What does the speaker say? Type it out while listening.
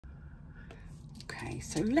Okay,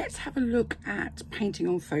 so let's have a look at painting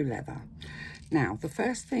on faux leather. Now, the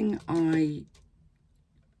first thing I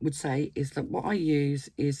would say is that what I use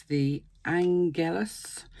is the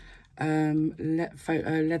Angelus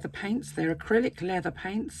leather paints. They're acrylic leather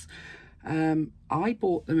paints. I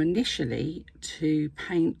bought them initially to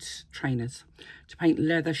paint trainers, to paint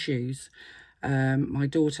leather shoes. My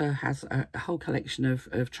daughter has a whole collection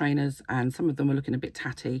of trainers, and some of them were looking a bit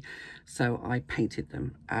tatty, so I painted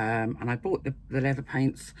them. And I bought the leather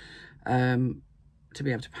paints to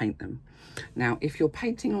be able to paint them. Now, if you're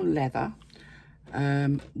painting on leather,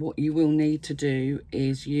 what you will need to do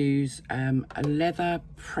is use a leather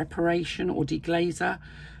preparation or deglazer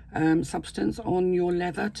substance on your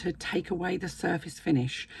leather to take away the surface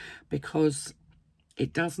finish, because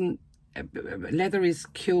it doesn't, leather is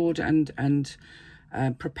cured and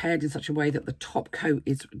prepared in such a way that the top coat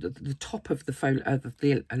is, the top of the faux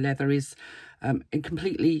the leather is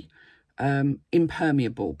completely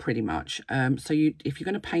impermeable pretty much. So if you're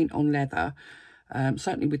going to paint on leather,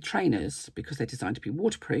 certainly with trainers, because they're designed to be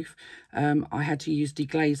waterproof, I had to use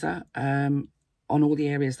deglazer on all the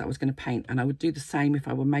areas that I was going to paint, and I would do the same if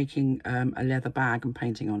I were making a leather bag and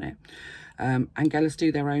painting on it. Angelus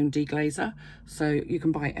do their own deglazer, so you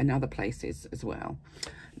can buy it in other places as well.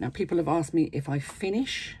 Now, people have asked me if I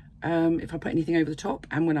finish, if I put anything over the top,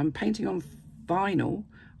 and when I'm painting on vinyl,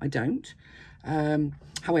 I don't.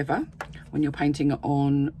 However, when you're painting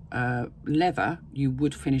on leather, you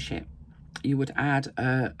would finish it. You would add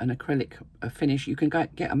an acrylic finish. You can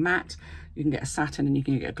get a matte, you can get a satin, and you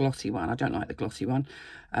can get a glossy one. I don't like the glossy one.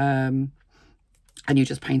 And you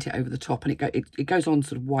just paint it over the top, and it goes on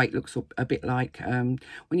sort of white, looks a bit like when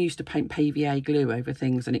you used to paint PVA glue over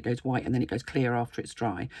things, and it goes white and then it goes clear after it's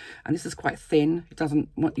dry. And this is quite thin. It doesn't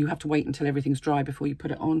want, you have to wait until everything's dry before you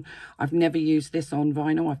put it on. I've never used this on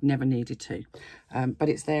vinyl. I've never needed to, but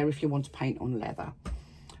it's there if you want to paint on leather.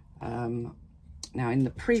 Now, in the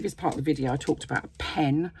previous part of the video, I talked about a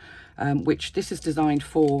pen, which this is designed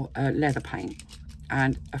for leather paint.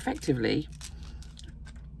 And effectively,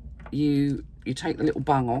 you take the little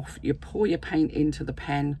bung off, you pour your paint into the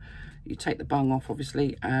pen, you take the bung off,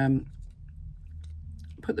 obviously,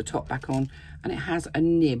 put the top back on, and it has a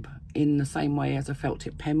nib in the same way as a felt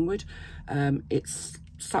tip pen would. It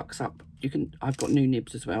sucks up. I've got new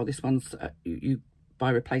nibs as well. This one's, you buy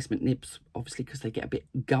replacement nibs, obviously, because they get a bit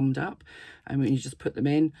gummed up, and when you just put them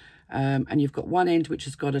in, and you've got one end which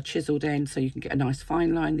has got a chiseled end, so you can get a nice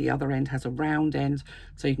fine line. The other end has a round end,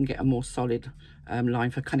 so you can get a more solid line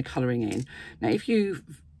for kind of colouring in. Now, if you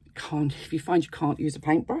find you can't use a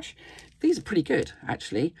paintbrush, these are pretty good,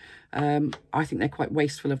 actually. I think they're quite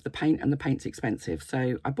wasteful of the paint, and the paint's expensive,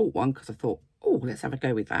 so I bought one because I thought, oh, let's have a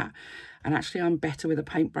go with that. And actually, I'm better with a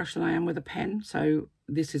paintbrush than I am with a pen, so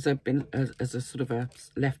this has been as a sort of a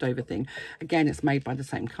leftover thing. Again, it's made by the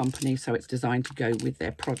same company, so it's designed to go with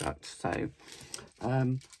their product. So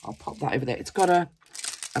I'll pop that over there. It's got a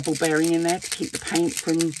ball bearing in there to keep the paint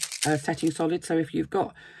from setting solid. So if you've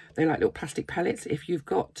got, they're like little plastic pellets. If you've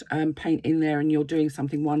got paint in there and you're doing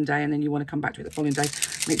something one day and then you want to come back to it the following day,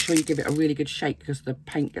 make sure you give it a really good shake, because the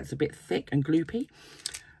paint gets a bit thick and gloopy.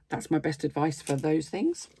 That's my best advice for those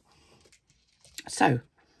things. So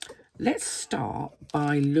let's start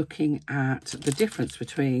by looking at the difference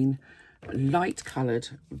between light coloured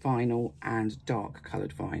vinyl and dark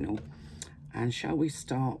coloured vinyl. And shall we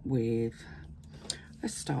start with,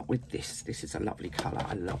 let's start with this. This is a lovely colour.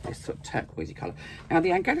 I love this sort of turquoisey colour. Now,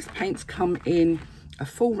 the Angelus paints come in a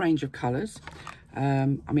full range of colours. I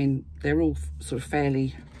mean, they're all sort of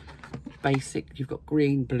fairly basic. You've got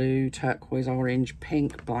green, blue, turquoise, orange,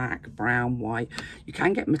 pink, black, brown, white. You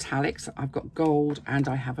can get metallics. I've got gold, and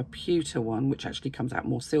I have a pewter one, which actually comes out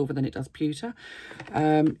more silver than it does pewter.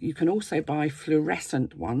 You can also buy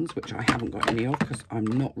fluorescent ones, which I haven't got any of because I'm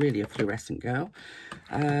not really a fluorescent girl.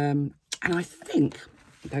 And I think,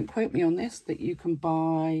 don't quote me on this, that you can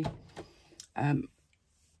buy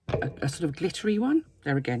a sort of glittery one.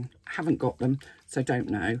 There again, haven't got them, so don't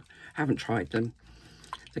know. Haven't tried them.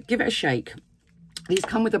 So give it a shake. These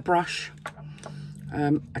come with a brush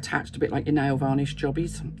attached, a bit like your nail varnish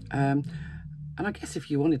jobbies. And I guess if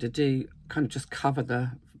you wanted to do kind of just cover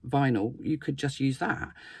the vinyl, you could just use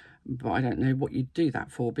that. But I don't know what you'd do that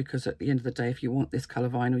for, because at the end of the day, if you want this colour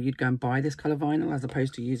vinyl, you'd go and buy this colour vinyl as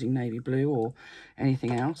opposed to using navy blue or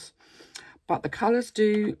anything else. But the colours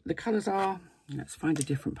are, let's find a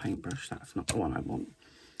different paintbrush. That's not the one I want.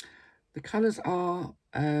 The colours are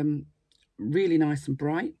really nice and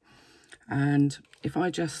bright, and if I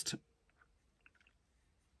just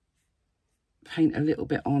paint a little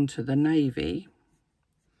bit onto the navy,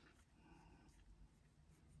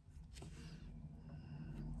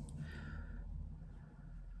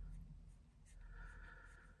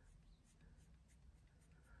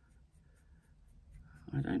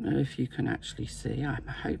 I don't know if you can actually see, I'm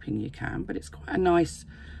hoping you can, but it's quite a nice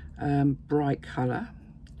bright colour.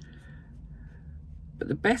 But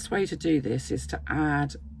the best way to do this is to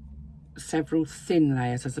add several thin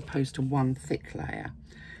layers as opposed to one thick layer.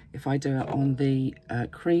 If I do it on the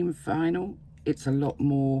cream vinyl, it's a lot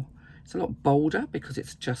bolder because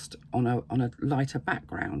it's just on a lighter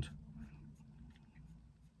background.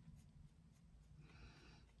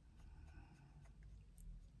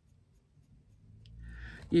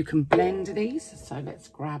 You can blend these, so let's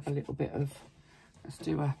grab a little bit of, let's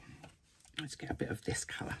get a bit of this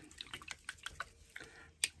colour.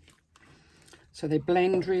 So they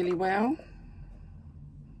blend really well.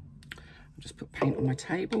 I'll just put paint on my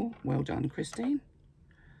table. Well done, Christine.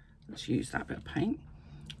 Let's use that bit of paint.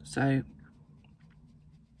 So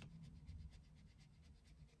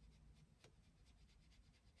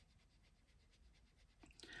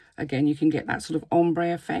again, you can get that sort of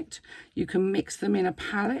ombre effect. You can mix them in a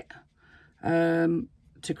palette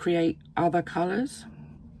to create other colours.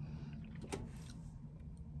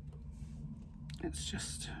 It's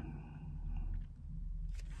just...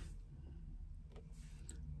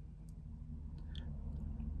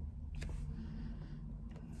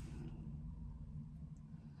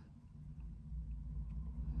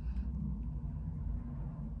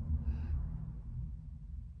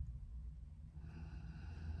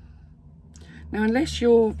 Now, unless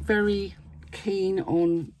you're very keen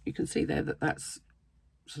on, you can see there that that's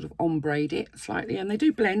sort of ombre'd it slightly, and they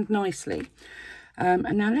do blend nicely. And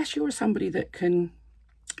now, unless you're somebody that can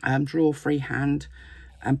draw freehand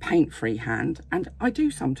and paint freehand, and I do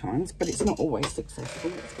sometimes, but it's not always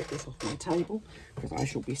successful. Let's get this off my table because I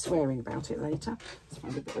shall be swearing about it later. Let's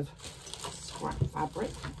find a bit of scrap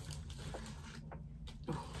fabric.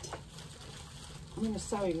 Oh. I'm in a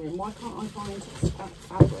sewing room. Why can't I find scrap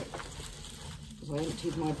fabric? Because I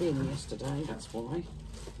emptied my bin yesterday, that's why.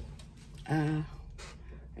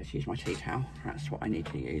 Let's use my tea towel. That's what I need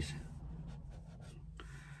to use.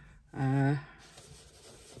 Let's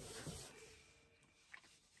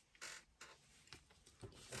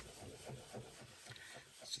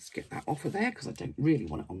just get that off of there because I don't really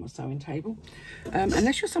want it on my sewing table.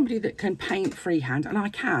 Unless you're somebody that can paint freehand, and I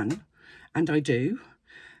can, and I do,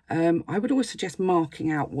 I would always suggest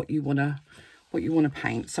marking out what you want to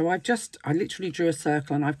paint. So I literally drew a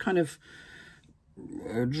circle, and I've kind of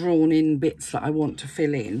drawn in bits that I want to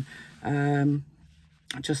fill in,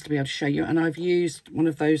 just to be able to show you. And I've used one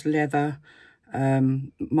of those leather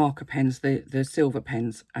marker pens, the silver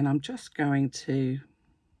pens, and I'm just going to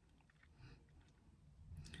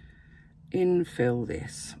infill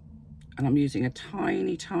this, and I'm using a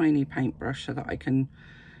tiny paintbrush so that I can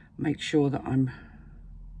make sure that I'm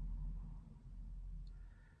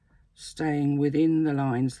staying within the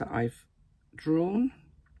lines that I've drawn.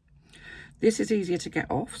 This is easier to get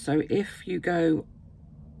off, so if you go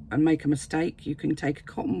and make a mistake, you can take a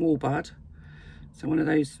cotton wool bud, so one of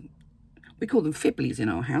those, we call them fibblies in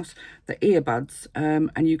our house, the earbuds,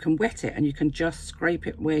 and you can wet it and you can just scrape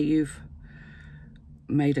it where you've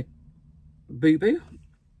made a boo-boo.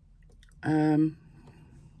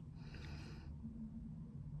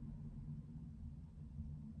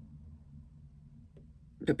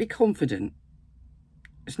 But be confident.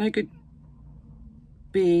 It's no good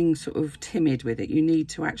being sort of timid with it. You need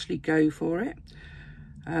to actually go for it.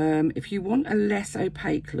 If you want a less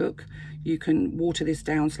opaque look, you can water this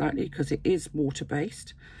down slightly because it is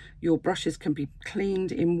water-based. Your brushes can be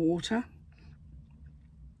cleaned in water.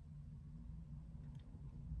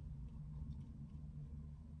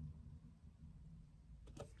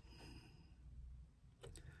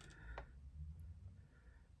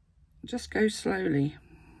 Just go slowly.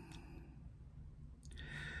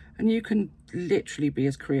 And you can literally be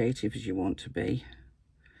as creative as you want to be,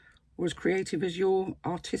 or as creative as your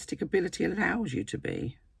artistic ability allows you to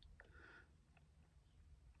be.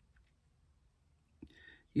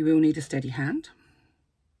 You will need a steady hand.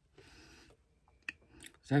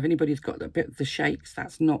 So if anybody's got a bit of the shakes,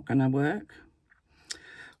 that's not going to work.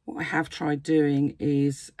 What I have tried doing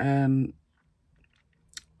is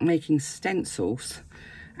making stencils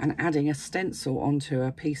and adding a stencil onto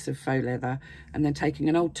a piece of faux leather, and then taking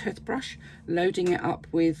an old toothbrush, loading it up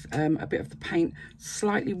with a bit of the paint,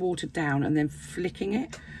 slightly watered down, and then flicking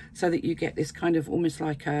it so that you get this kind of almost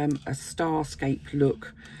like a starscape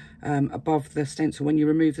look above the stencil. When you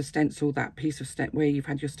remove the stencil, that piece of where you've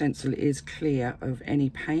had your stencil is clear of any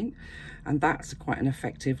paint, and that's quite an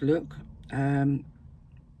effective look.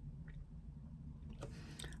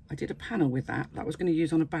 I did a panel with that I was going to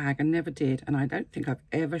use on a bag and never did, and I don't think I've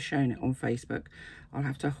ever shown it on Facebook. I'll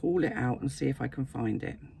have to haul it out and see if I can find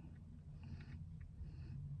it.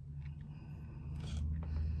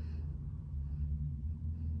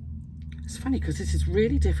 funny because this is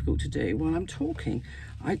really difficult to do while I'm talking.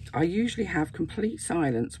 I usually have complete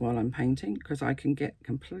silence while I'm painting because I can get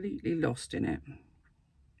completely lost in it.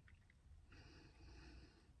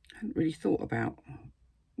 I hadn't really thought about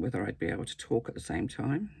whether I'd be able to talk at the same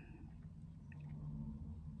time.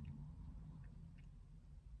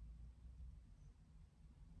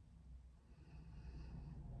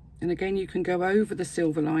 And again, you can go over the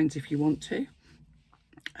silver lines if you want to,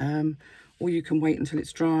 or you can wait until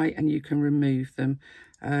it's dry and you can remove them.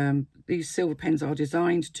 These silver pens are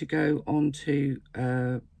designed to go onto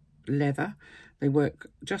leather. They work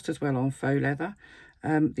just as well on faux leather.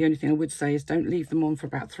 The only thing I would say is don't leave them on for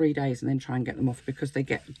about 3 days and then try and get them off, because they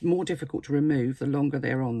get more difficult to remove the longer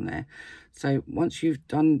they're on there. So once you've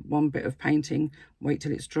done one bit of painting, wait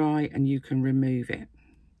till it's dry and you can remove it.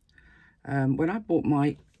 When I bought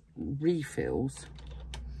my refills,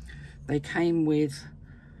 they came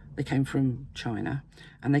from China,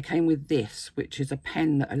 and they came with this, which is a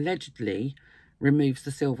pen that allegedly removes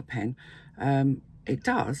the silver pen. It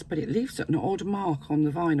does, but it leaves an odd mark on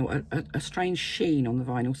the vinyl, a strange sheen on the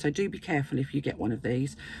vinyl. So do be careful if you get one of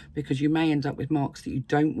these, because you may end up with marks that you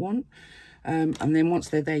don't want, and then once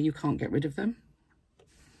they're there you can't get rid of them.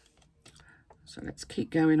 So let's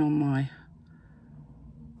keep going on my,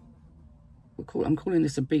 I'm calling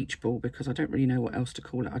this a beach ball because I don't really know what else to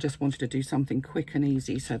call it. I just wanted to do something quick and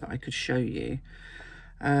easy so that I could show you.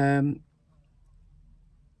 Now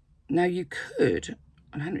you could,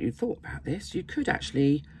 I hadn't even thought about this, you could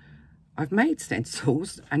actually, I've made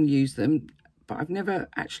stencils and used them, but I've never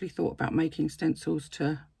actually thought about making stencils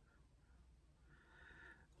to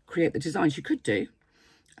create the designs. You could do,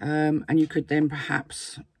 and you could then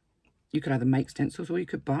perhaps, you could either make stencils or you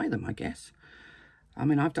could buy them, I guess. I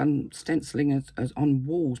mean, I've done stenciling as on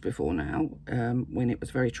walls before now, when it was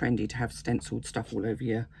very trendy to have stenciled stuff all over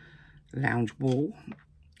your lounge wall.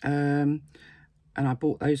 And I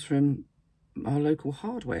bought those from our local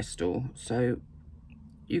hardware store. So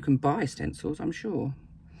you can buy stencils, I'm sure.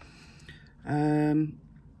 And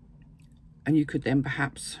you could then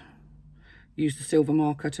perhaps use the silver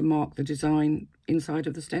marker to mark the design inside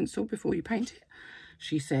of the stencil before you paint it.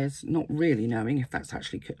 She says, not really knowing if that's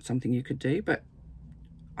actually something you could do, but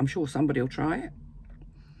I'm sure somebody will try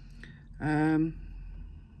it.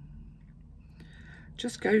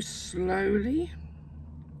 Just go slowly,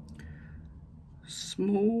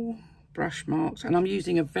 small brush marks, and I'm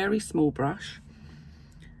using a very small brush.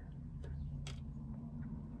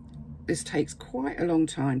 This takes quite a long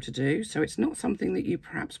time to do, so it's not something that you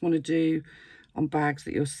perhaps want to do on bags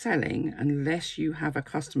that you're selling unless you have a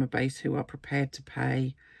customer base who are prepared to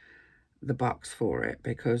pay the bucks for it,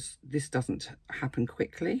 because this doesn't happen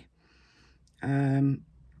quickly. And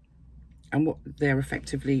what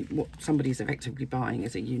somebody's effectively buying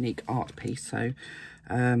is a unique art piece, so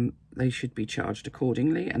they should be charged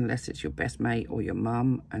accordingly, unless it's your best mate or your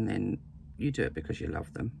mum, and then you do it because you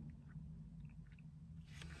love them.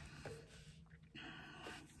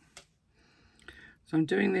 So I'm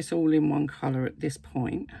doing this all in one colour at this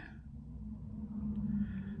point.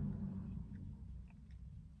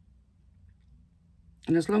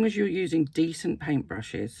 And as long as you're using decent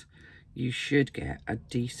paintbrushes, you should get a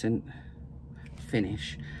decent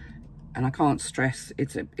finish. And I can't stress,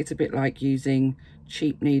 it's a bit like using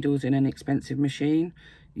cheap needles in an expensive machine.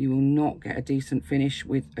 You will not get a decent finish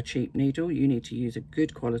with a cheap needle. You need to use a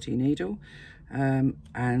good quality needle.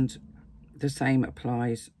 And the same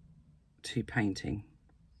applies to painting.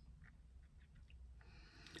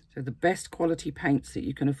 So the best quality paints that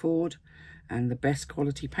you can afford, and the best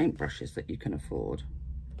quality paintbrushes that you can afford.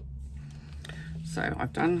 So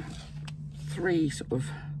I've done 3 sort of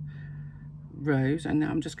rows, and now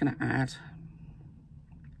I'm just going to add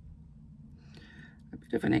a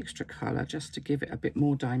bit of an extra colour just to give it a bit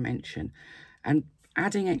more dimension. And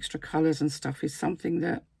adding extra colours and stuff is something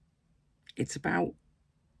that it's about,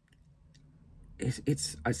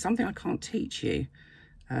 it's something I can't teach you.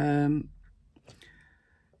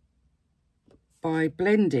 By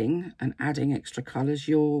blending and adding extra colours,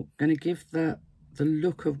 you're going to give the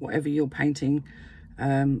look of whatever you're painting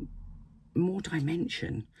more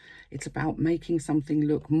dimension. It's about making something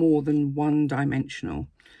look more than one-dimensional,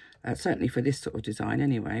 certainly for this sort of design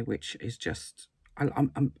anyway, which is just,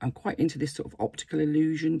 I'm quite into this sort of optical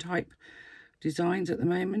illusion type designs at the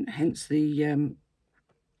moment, hence the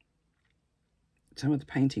some of the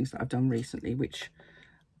paintings that I've done recently, which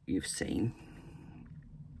you've seen.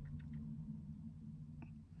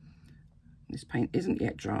 This paint isn't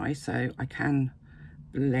yet dry, so I can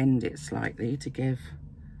blend it slightly to give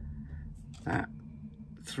that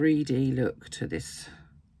 3D look to this.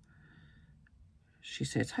 She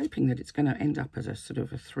says, hoping that it's going to end up as a sort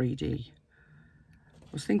of a 3D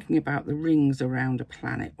was thinking about the rings around a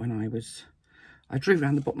planet when I drew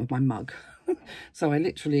around the bottom of my mug. So I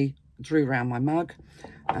literally drew around my mug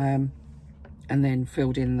and then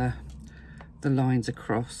filled in the lines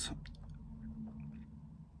across.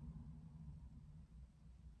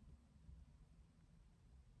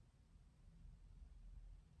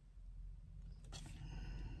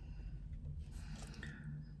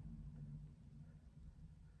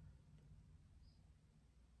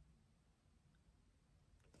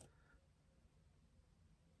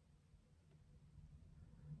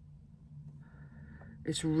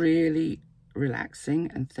 It's really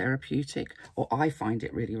relaxing and therapeutic, or I find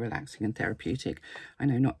it really relaxing and therapeutic. I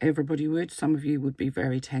know not everybody would. Some of you would be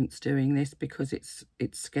very tense doing this because it's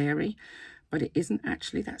scary, but it isn't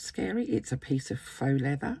actually that scary. It's a piece of faux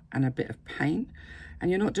leather and a bit of paint,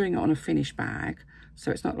 and you're not doing it on a finished bag,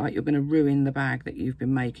 so it's not like you're going to ruin the bag that you've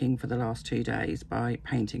been making for the last 2 days by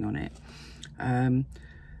painting on it.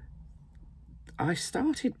 I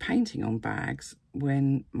started painting on bags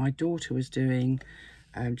when my daughter was doing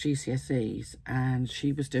GCSEs, and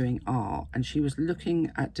she was doing art, and she was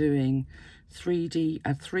looking at doing a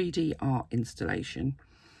 3D art installation,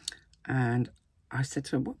 and I said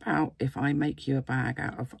to her, what about if I make you a bag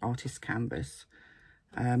out of artist canvas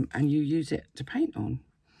and you use it to paint on?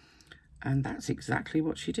 And that's exactly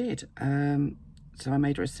what she did. So I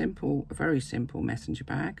made her a very simple messenger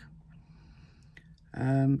bag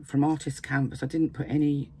from artist canvas. I didn't put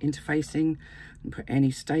any interfacing, didn't put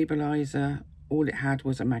any stabilizer. All it had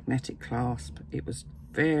was a magnetic clasp. It was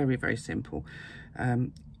very, very simple.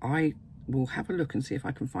 I will have a look and see if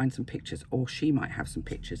I can find some pictures, or she might have some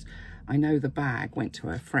pictures. I know the bag went to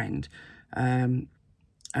her friend, and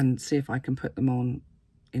see if I can put them on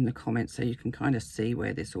in the comments so you can kind of see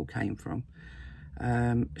where this all came from.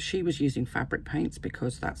 She was using fabric paints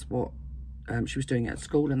because that's what she was doing at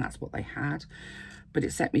school, and that's what they had. But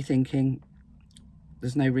it set me thinking,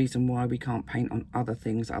 there's no reason why we can't paint on other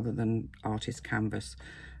things other than artist canvas.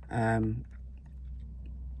 And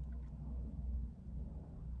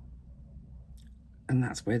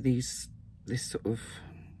that's where this sort of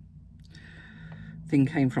thing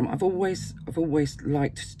came from. I've always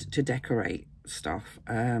liked to decorate stuff.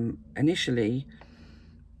 Initially,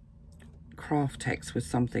 Craftex was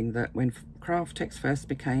something that, when Craftex first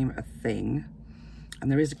became a thing, and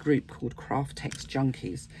there is a group called Craftex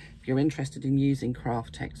Junkies. If you're interested in using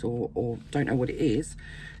Craftex or don't know what it is,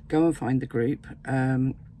 go and find the group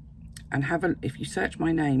and if you search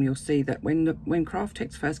my name, you'll see that when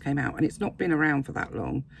Craftex first came out, and it's not been around for that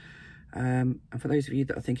long, and for those of you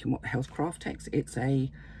that are thinking, what the hell's Craftex? It's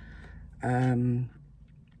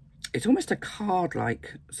it's almost a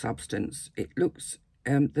card-like substance. It looks,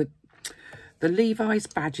 the Levi's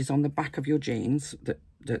badges on the back of your jeans that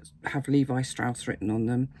have Levi Strauss written on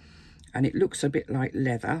them, and it looks a bit like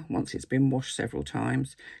leather once it's been washed several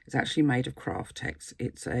times. It's actually made of Craftex.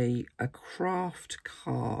 It's a craft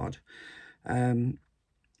card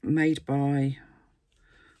made by,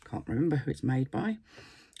 can't remember who it's made by,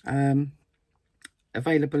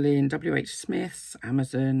 available in WH Smith's,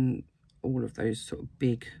 Amazon, all of those sort of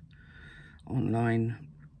big online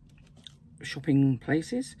shopping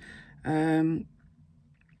places. When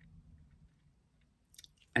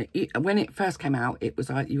it first came out, it was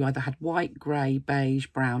like you either had white, grey, beige,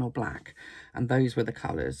 brown or black, and those were the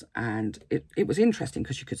colours. And it was interesting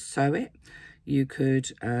because you could sew it, you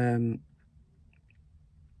could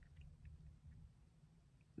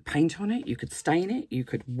paint on it, you could stain it, you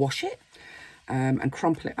could wash it and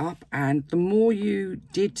crumple it up, and the more you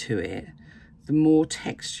did to it, the more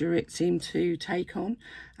texture it seemed to take on,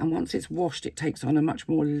 and once it's washed, it takes on a much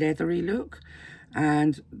more leathery look.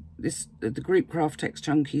 And the group Craftex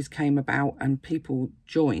Junkies came about, and people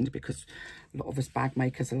joined because a lot of us bag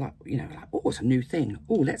makers are like, oh, it's a new thing.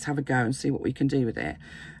 Oh, let's have a go and see what we can do with it.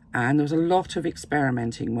 And there was a lot of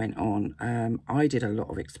experimenting went on. I did a lot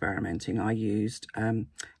of experimenting. I used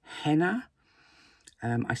henna.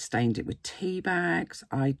 I stained it with tea bags.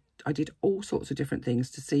 I did all sorts of different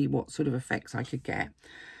things to see what sort of effects I could get.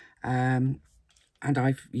 And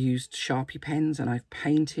I've used Sharpie pens, and I've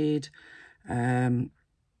painted. And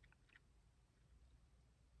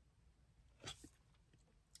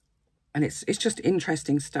it's just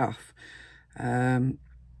interesting stuff. But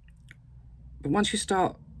once you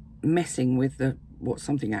start messing with what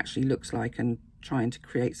something actually looks like and trying to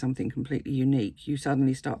create something completely unique, you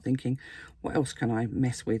suddenly start thinking, what else can I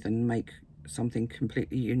mess with and make something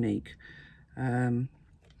completely unique? And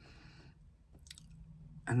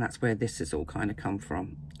that's where this has all kind of come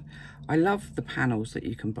from. I love the panels that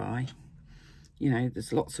you can buy.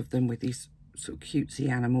 There's lots of them with these sort of cutesy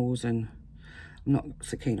animals, and I'm not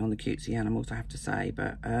so keen on the cutesy animals, I have to say,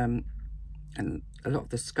 but and a lot of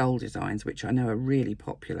the skull designs, which I know are really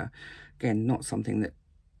popular, again, not something that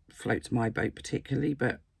floats my boat particularly,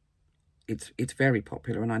 but it's very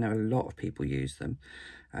popular, and I know a lot of people use them.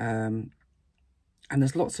 And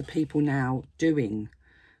there's lots of people now doing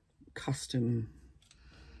custom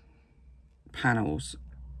panels,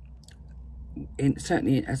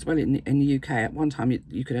 certainly as well in the UK. At one time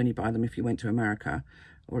you could only buy them if you went to America,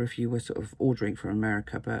 or if you were sort of ordering from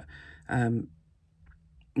America, but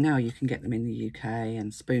now you can get them in the UK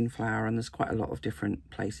and Spoonflower, and there's quite a lot of different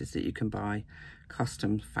places that you can buy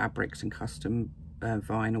custom fabrics and custom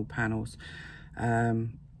vinyl panels.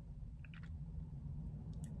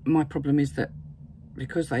 My problem is that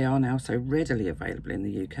because they are now so readily available in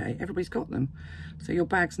the UK, everybody's got them. So your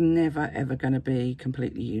bag's never ever going to be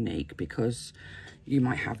completely unique, because you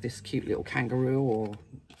might have this cute little kangaroo or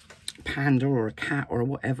panda or a cat or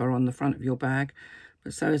whatever on the front of your bag,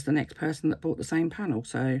 but so is the next person that bought the same panel.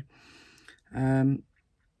 So I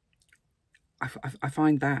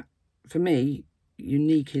find that, for me,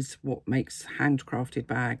 unique is what makes handcrafted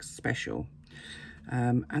bags special.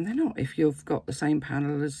 And they're not if you've got the same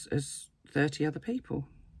panel as 30 other people.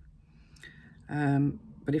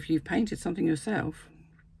 But if you've painted something yourself,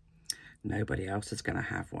 nobody else is going to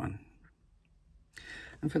have one.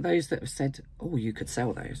 And for those that have said, oh, you could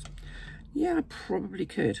sell those, yeah, I probably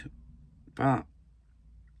could, but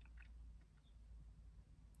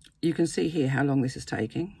you can see here how long this is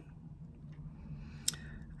taking.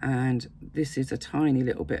 And this is a tiny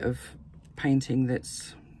little bit of painting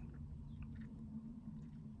that's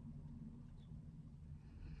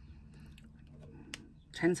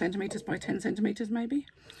ten centimetres by 10 centimetres maybe.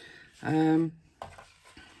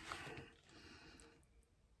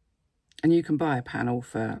 And you can buy a panel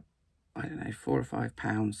for, I don't know, £4 or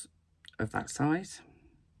 £5 of that size.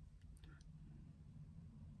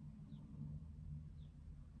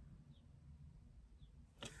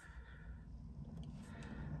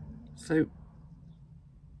 So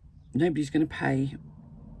nobody's going to pay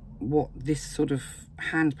what this sort of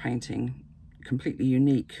hand painting, completely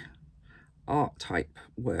unique art type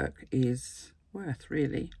work is worth,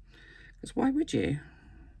 really, because why would you?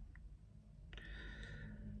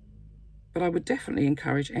 But I would definitely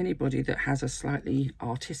encourage anybody that has a slightly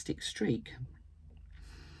artistic streak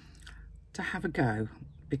to have a go,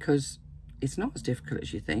 because it's not as difficult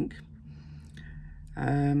as you think.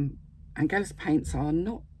 Angelus paints are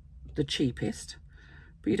not the cheapest,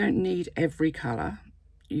 but you don't need every colour.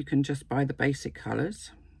 You can just buy the basic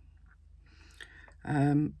colours.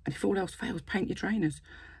 And if all else fails, paint your trainers.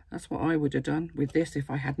 That's what I would have done with this if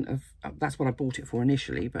I hadn't have. That's what I bought it for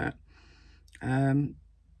initially, but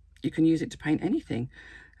you can use it to paint anything.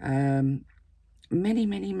 Many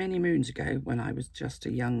moons ago, when I was just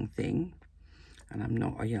a young thing, and I'm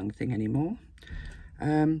not a young thing anymore,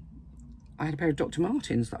 I had a pair of Dr.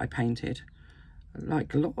 Martens that I painted,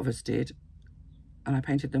 like a lot of us did, and I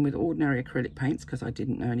painted them with ordinary acrylic paints because I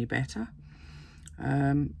didn't know any better.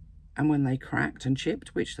 And when they cracked and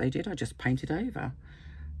chipped, which they did, I just painted over.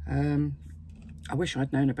 I wish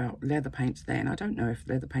I'd known about leather paints then. I don't know if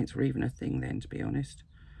leather paints were even a thing then, to be honest.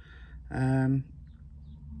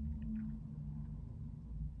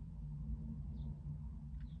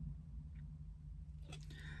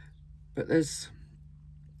 But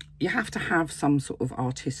you have to have some sort of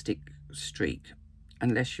artistic streak,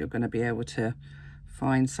 unless you're going to be able to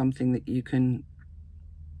find something that you can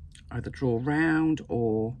either draw round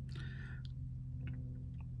or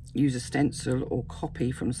use a stencil or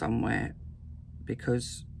copy from somewhere,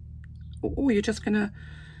 because, or you're just going to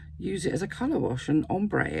use it as a colour wash and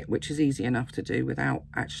ombre it, which is easy enough to do without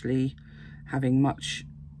actually having much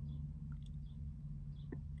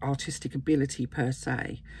artistic ability per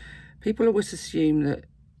se. People always assume that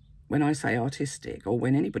when I say artistic, or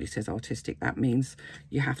when anybody says artistic, that means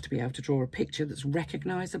you have to be able to draw a picture that's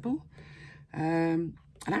recognisable. And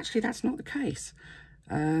actually that's not the case.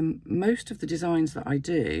 Most of the designs that I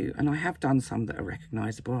do, and I have done some that are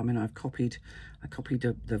recognisable. I mean, I copied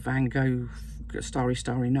the Van Gogh Starry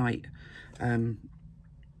Starry Night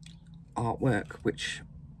artwork, which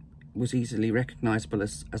was easily recognisable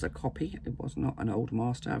as a copy. It was not an old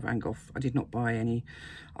master. Van Gogh, I did not buy any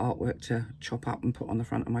artwork to chop up and put on the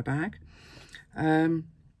front of my bag. But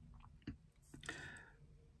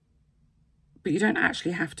you don't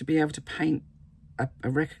actually have to be able to paint a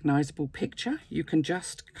recognisable picture. You can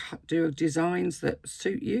just do designs that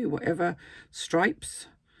suit you, whatever stripes.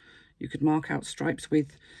 You could mark out stripes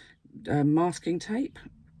with masking tape.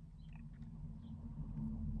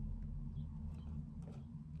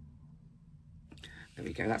 There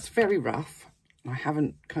we go. That's very rough. I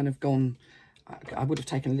haven't kind of gone I would have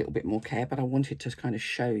taken a little bit more care, but I wanted to kind of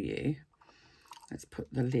show you. Let's put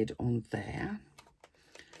the lid on there,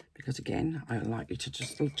 because again, I like you to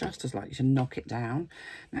just as likely to knock it down.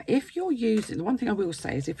 Now, if you're using, the one thing I will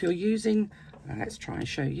say is if you're using, let's try and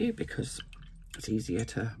show you, because it's easier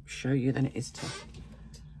to show you than it is to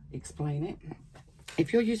explain it.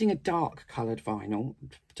 If you're using a dark coloured vinyl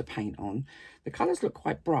to paint on, the colours look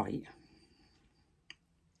quite bright,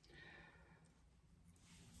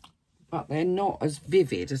 but they're not as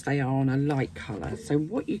vivid as they are on a light colour. So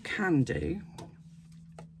what you can do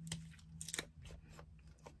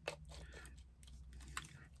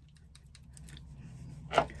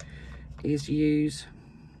is use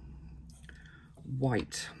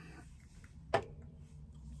white,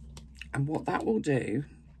 and what that will do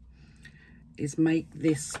is make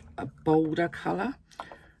this a bolder colour.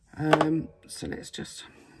 So let's just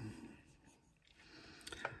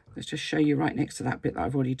show you right next to that bit that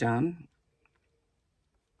I've already done.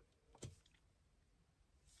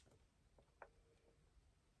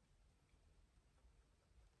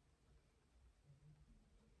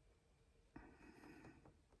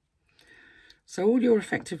 So all you're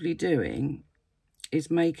effectively doing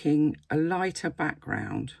is making a lighter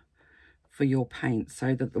background for your paint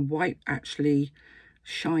so that the white actually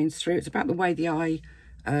shines through. It's about the way the eye,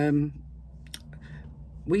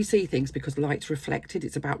 we see things because light's reflected.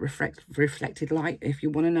 It's about reflected light. If you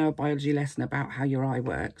want to know a biology lesson about how your eye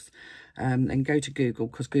works, then go to Google,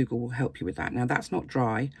 because Google will help you with that. Now, that's not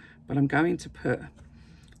dry, but I'm going to put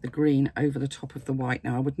the green over the top of the white.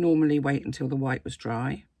 Now, I would normally wait until the white was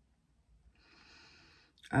dry.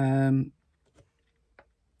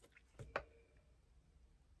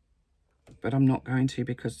 But I'm not going to,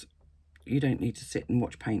 because you don't need to sit and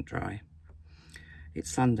watch paint dry. It's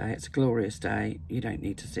Sunday, it's a glorious day. You don't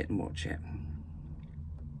need to sit and watch it.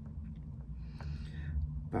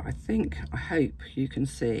 But I hope you can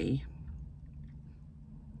see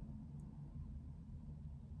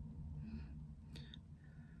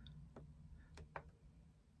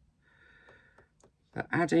that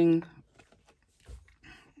adding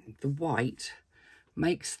the white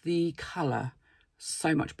makes the colour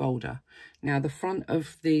so much bolder. Now, the front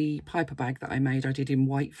of the Piper bag that I made, I did in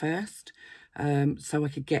white first, so I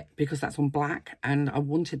could get, because that's on black, and I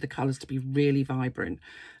wanted the colours to be really vibrant.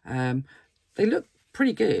 They look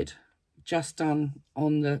pretty good, just done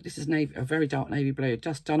on the, this is navy, a very dark navy blue,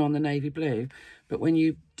 just done on the navy blue. But when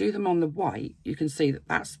you do them on the white, you can see that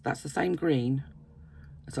that's the same green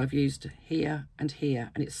as I've used here, and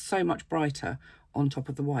it's so much brighter on top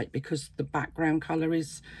of the white because the background colour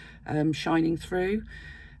is shining through.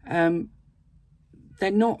 They're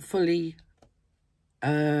not fully,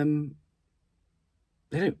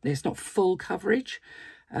 it's not full coverage.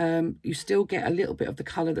 You still get a little bit of the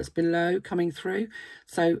colour that's below coming through.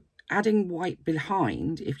 So adding white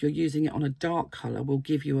behind, if you're using it on a dark colour, will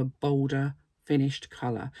give you a bolder finished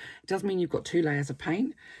colour. It does mean you've got 2 layers of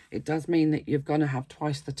paint. It does mean that you're going to have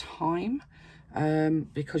twice the time,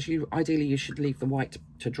 because ideally you should leave the white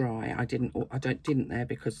to dry. I didn't there,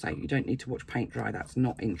 because say you don't need to watch paint dry. That's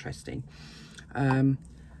not interesting. But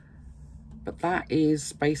that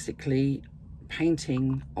is basically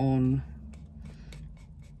painting on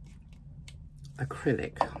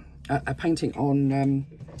acrylic, painting on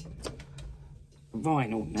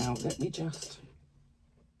vinyl. Now let me just,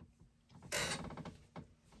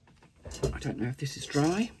 I don't know if this is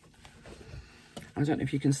dry. I don't know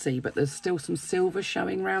if you can see, but there's still some silver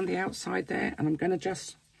showing around the outside there, and I'm going to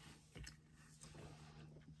just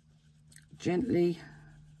gently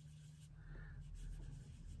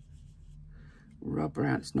rub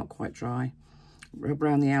around. It's not quite dry. Rub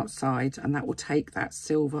around the outside, and that will take that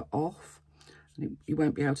silver off. You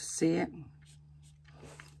won't be able to see it.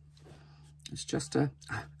 It's just and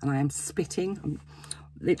I am spitting. I'm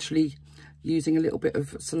literally using a little bit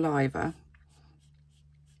of saliva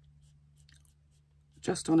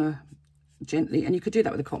just on a gently, and you could do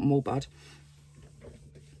that with a cotton wool bud,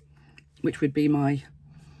 which would be my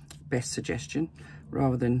best suggestion,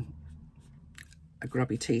 rather than a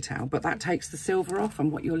grubby tea towel. But that takes the silver off,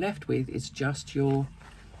 and what you're left with is just your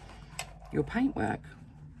paintwork.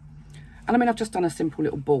 And I mean, I've just done a simple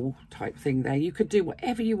little ball type thing there. You could do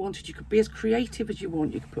whatever you wanted. You could be as creative as you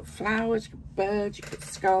want. You could put flowers, you could put birds, you could put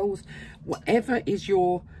skulls, whatever is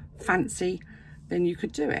your fancy, then you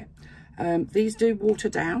could do it. These do water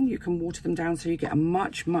down. You can water them down so you get a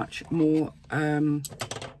much, much more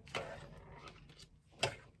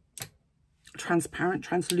transparent,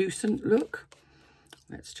 translucent look.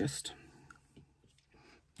 Let's just...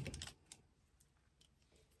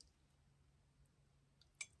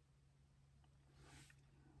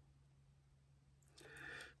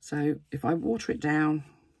 So if I water it down,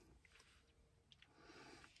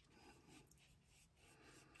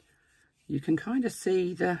 you can kind of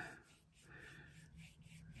see the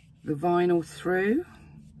vinyl through.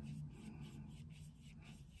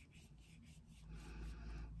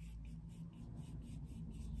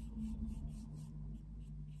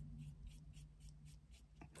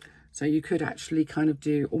 So you could actually kind of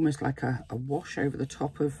do almost like a wash over the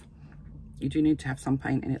top of, you do need to have some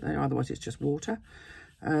paint in it though, otherwise it's just water,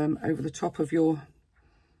 over the top of your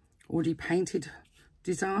already painted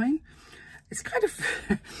design. It's kind of,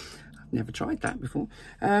 I've never tried that before.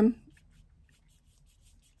 But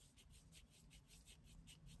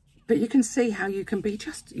you can see how you can be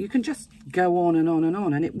you can just go on and on and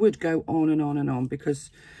on, and it would go on and on and on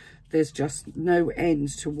because there's just no end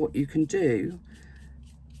to what you can do.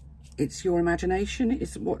 It's your imagination,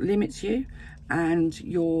 it's what limits you, and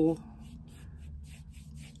your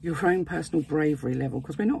own personal bravery level,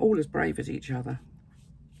 because we're not all as brave as each other.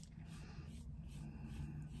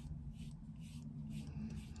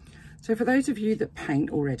 So for those of you that paint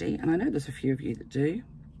already, and I know there's a few of you that do,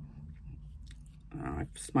 I've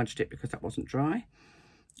smudged it because that wasn't dry,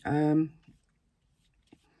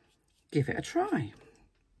 give it a try.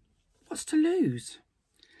 What's to lose?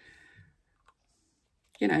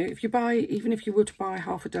 You know, if you buy, even if you were to buy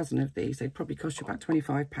half a dozen of these, they'd probably cost you about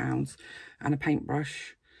 £25, and a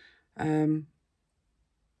paintbrush. Try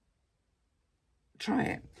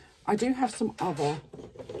it. I do have some other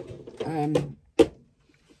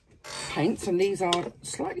paints, and these are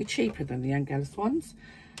slightly cheaper than the Angelus ones.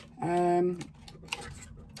 And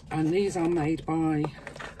these are made by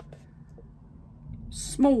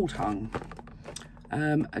Small Tongue.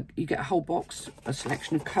 You get a whole box, a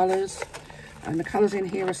selection of colours, and the colours in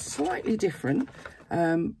here are slightly different.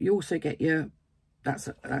 You also get your, that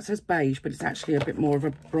says beige, but it's actually a bit more of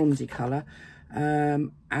a bronzy colour.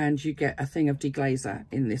 And you get a thing of deglazer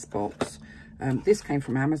in this box. This came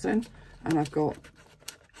from Amazon, and I've got,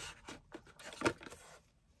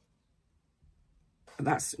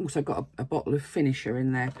 that's also got a bottle of finisher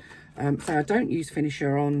in there. So I don't use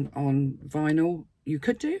finisher on vinyl. You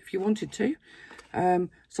could do if you wanted to.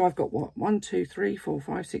 So I've got what, 1, 2, 3, 4,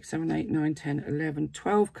 5, 6, 7, 8, 9, 10, 11,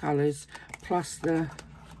 12 colours plus the,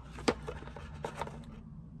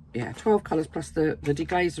 yeah, 12 colours plus the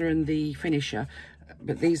deglazer and the finisher.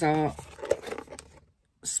 But these are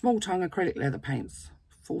Small Tongue acrylic leather paints,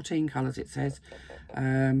 14 colours it says.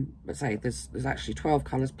 But say there's actually 12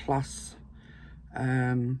 colours plus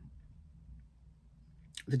the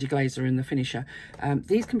deglazer and the finisher.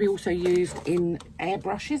 These can be also used in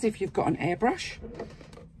airbrushes if you've got an airbrush.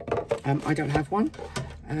 I don't have one.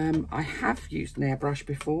 I have used an airbrush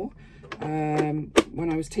before. When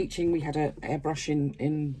I was teaching, we had an airbrush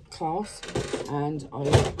in class, and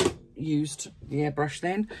I used the airbrush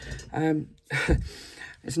then.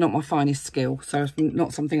 It's not my finest skill, so it's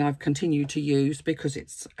not something I've continued to use because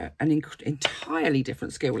it's an entirely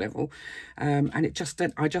different skill level, and I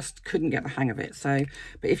just couldn't get the hang of it. So,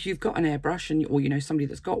 but if you've got an airbrush or you know somebody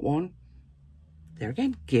that's got one, there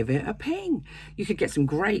again, give it a ping. You could get some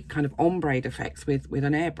great kind of ombre effects with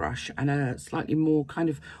an airbrush, and a slightly more kind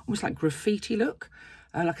of almost like graffiti look,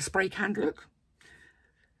 like a spray can look.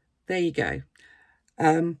 There you go.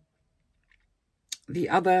 The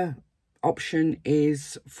other option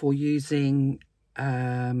is for using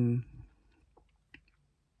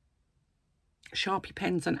Sharpie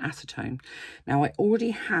pens and acetone. Now I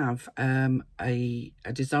already have a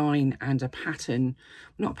design and a pattern,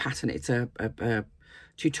 not a pattern, it's a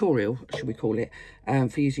tutorial, should we call it,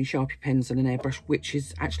 for using Sharpie pens and an airbrush, which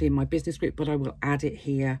is actually in my business group, but I will add it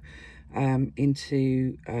here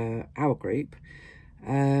into our group.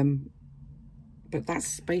 But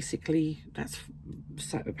that's basically, that's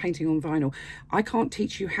painting on vinyl. I can't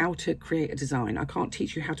teach you how to create a design. I can't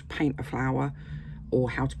teach you how to paint a flower or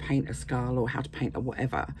how to paint a skull or how to paint a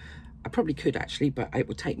whatever. I probably could actually, but it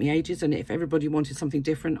would take me ages. And if everybody wanted something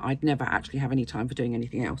different, I'd never actually have any time for doing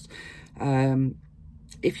anything else.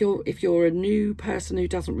 If you're a new person who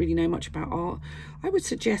doesn't really know much about art, I would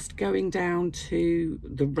suggest going down to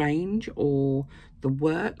the Range or the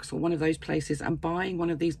Works or one of those places and buying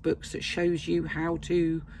one of these books that shows you how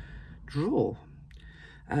to draw.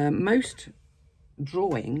 Most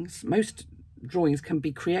drawings can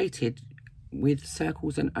be created with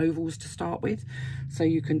circles and ovals to start with. So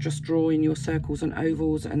you can just draw in your circles and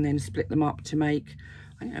ovals and then split them up to make,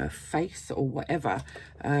 I don't know, a face or whatever.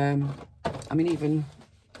 I mean, even,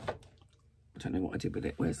 I don't know what I did with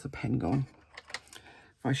it. Where's the pen gone?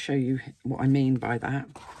 If I show you what I mean by that.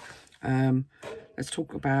 Let's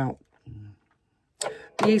talk about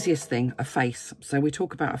the easiest thing, a face. So we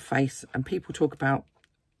talk about a face, and people talk about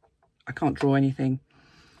I can't draw anything.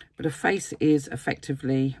 But a face is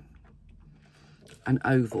effectively an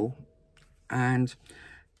oval, and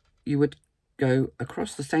you would go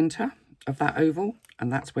across the centre of that oval,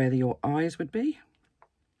 and that's where your eyes would be.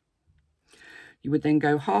 You would then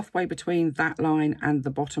go halfway between that line and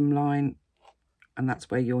the bottom line, and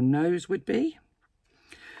that's where your nose would be.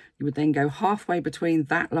 You would then go halfway between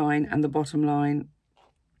that line and the bottom line,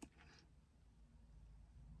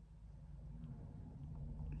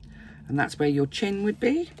 and that's where your chin would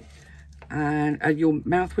be, and your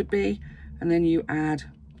mouth would be. And then you add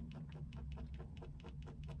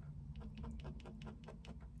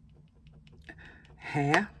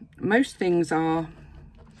hair. Most things are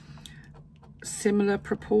similar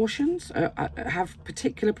proportions, have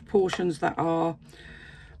particular proportions that are,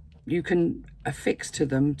 you can affix to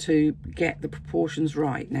them to get the proportions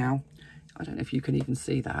right. Now, I don't know if you can even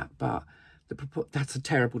see that, but that's a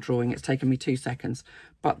terrible drawing. It's taken me 2 seconds.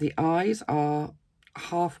 But the eyes are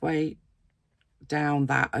halfway down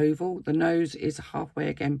that oval, the nose is halfway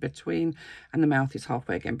again between, and the mouth is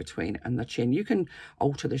halfway again between, and the chin. You can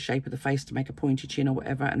alter the shape of the face to make a pointy chin or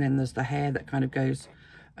whatever, and then there's the hair that kind of goes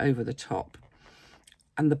over the top.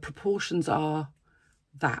 And the proportions are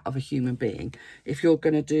that of a human being. If you're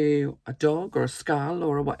going to do a dog or a skull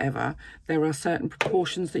or a whatever, there are certain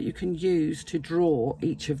proportions that you can use to draw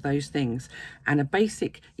each of those things. And a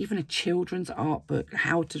basic, even a children's art book,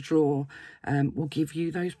 how to draw, will give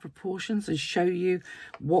you those proportions and show you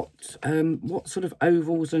what sort of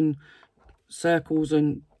ovals and circles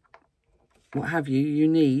and what have you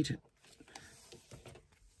need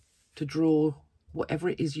to draw whatever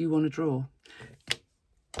it is you want to draw.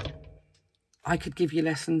 I could give you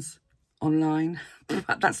lessons online,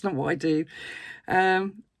 but that's not what I do.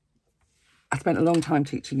 I spent a long time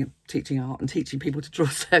teaching art and teaching people to draw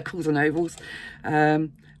circles and ovals.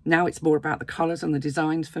 Now it's more about the colours and the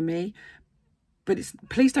designs for me. But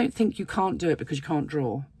please don't think you can't do it because you can't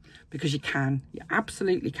draw, because you can. You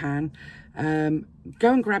absolutely can.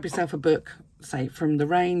 Go and grab yourself a book, say from the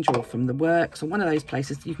Range or from the Works or one of those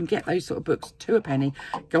places. You can get those sort of books 2 a penny.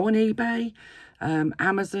 Go on eBay.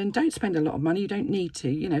 Amazon. Don't spend a lot of money. You don't need to.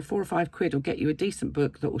 You know, 4 or 5 quid will get you a decent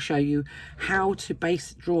book that will show you how to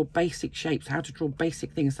draw basic shapes, how to draw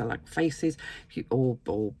basic things, so like faces or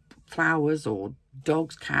flowers or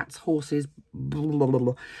dogs, cats, horses, blah, blah, blah,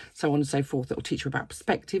 blah, so on and so forth. That will teach you about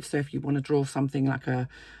perspective. So if you want to draw something like a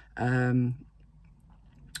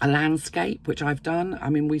landscape, which I've done. I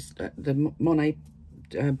mean, the Monet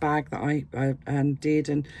bag that I did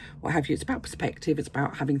and what have you, it's about perspective. It's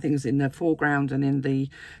about having things in the foreground and in the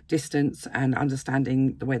distance and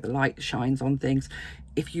understanding the way the light shines on things.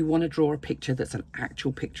 If you want to draw a picture that's an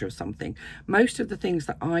actual picture of something, most of the things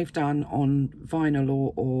that I've done on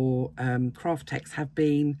vinyl or craft text have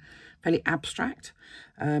been fairly abstract,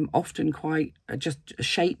 often quite just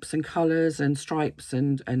shapes and colours and stripes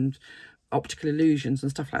and optical illusions and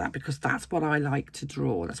stuff like that, because that's what I like to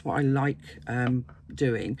draw. That's what I like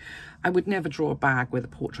doing. I would never draw a bag with a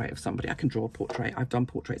portrait of somebody. I can draw a portrait. I've done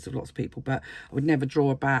portraits of lots of people, but I would never do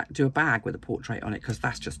a bag with a portrait on it, because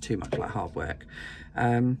that's just too much like hard work.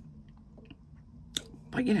 But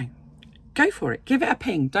you know, go for it. Give it a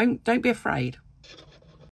ping. Don't be afraid.